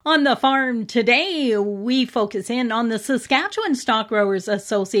On the farm today, we focus in on the Saskatchewan Stock Growers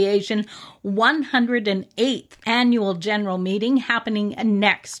Association 108th annual general meeting happening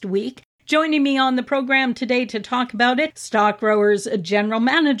next week. Joining me on the program today to talk about it, Stock Growers General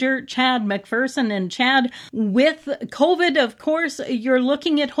Manager Chad McPherson. And Chad, with COVID, of course, you're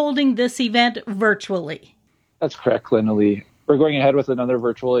looking at holding this event virtually. That's correct, Linda Lee. We're going ahead with another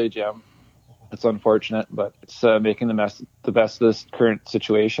virtual AGM. It's unfortunate, but it's making the best of this current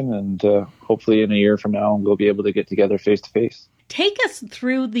situation, and hopefully in a year from now, we'll be able to get together face-to-face. Take us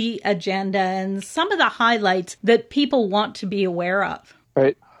through the agenda and some of the highlights that people want to be aware of.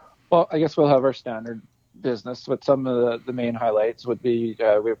 Right. Well, I guess we'll have our standard business, but some of the main highlights would be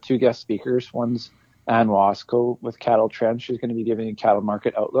we have two guest speakers. One's Ann Wasco with Cattle Trends. She's going to be giving a cattle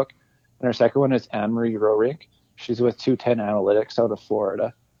market outlook. And our second one is Anne-Marie Roerink. She's with 210 Analytics out of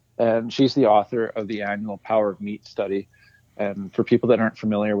Florida. And she's the author of the annual Power of Meat study. And for people that aren't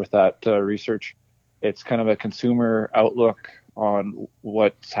familiar with that research, it's kind of a consumer outlook on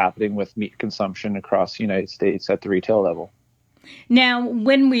what's happening with meat consumption across the United States at the retail level. Now,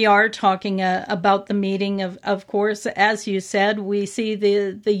 when we are talking about the meeting, of course, as you said, we see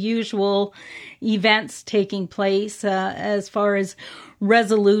the usual events taking place as far as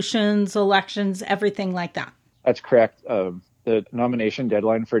resolutions, elections, everything like that. That's correct. The nomination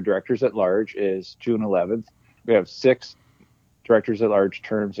deadline for directors at large is June 11th. We have 6 directors at large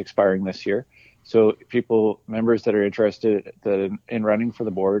terms expiring this year. So members that are interested in running for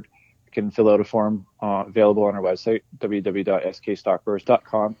the board can fill out a form available on our website,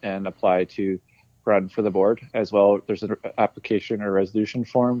 www.skstockgrowers.com, and apply to run for the board. As well, there's an application or resolution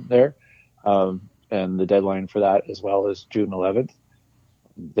form there. And the deadline for that as well is June 11th.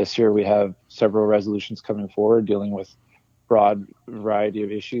 This year we have several resolutions coming forward dealing with broad variety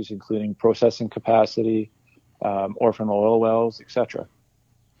of issues, including processing capacity, orphan oil wells, etc.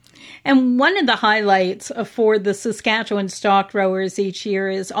 And one of the highlights for the Saskatchewan stock growers each year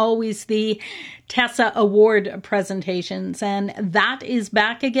is always the TESSA Award presentations, and that is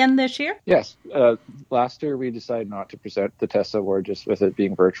back again this year? Yes. Last year we decided not to present the TESSA Award just with it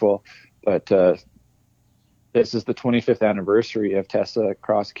being virtual, but this is the 25th anniversary of TESSA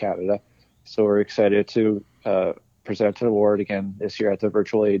across Canada, so we're excited to present an award again this year at the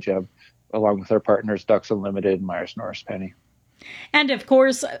virtual AGM, along with our partners Ducks Unlimited and Myers Norris Penny. And of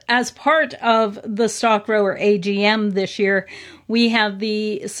course, as part of the Stock Grower AGM this year, we have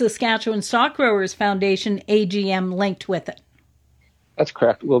the Saskatchewan Stock Growers Foundation AGM linked with it. That's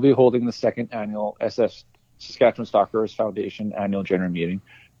correct. We'll be holding the second annual Saskatchewan Stock Growers Foundation annual general meeting,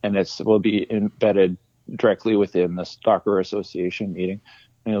 and it will be embedded directly within the Stock Grower Association meeting.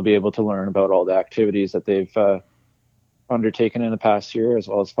 And you'll be able to learn about all the activities that they've undertaken in the past year, as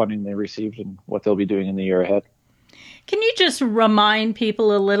well as funding they received and what they'll be doing in the year ahead. Can you just remind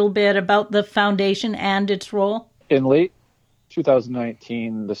people a little bit about the foundation and its role? In late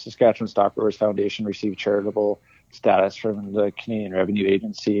 2019, the Saskatchewan Stock Growers Foundation received charitable status from the Canadian Revenue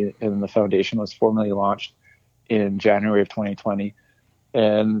Agency, and the foundation was formally launched in January of 2020.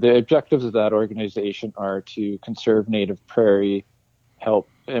 And the objectives of that organization are to conserve native prairie, help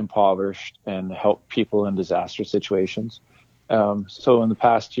impoverished, and help people in disaster situations. So in the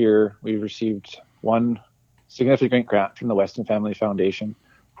past year, we received one significant grant from the Weston Family Foundation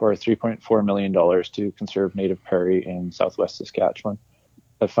for $3.4 million to conserve native prairie in southwest Saskatchewan.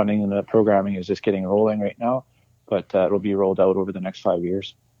 The funding and the programming is just getting rolling right now, but it will be rolled out over the next 5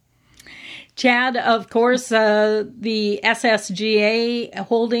 years. Chad, of course, the SSGA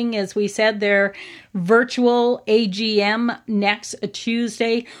holding, as we said, their virtual AGM next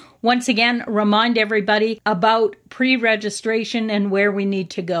Tuesday. Once again, remind everybody about pre-registration and where we need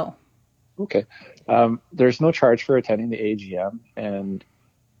to go. Okay. There's no charge for attending the AGM, and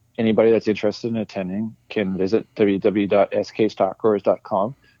anybody that's interested in attending can visit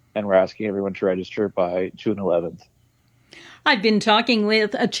www.skstockgrowers.com, and we're asking everyone to register by June 11th. I've been talking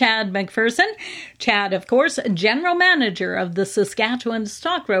with Chad McPherson. Chad, of course, General Manager of the Saskatchewan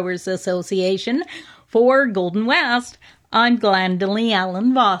Stock Growers Association. For Golden West, I'm Glendalee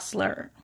Allen Vossler.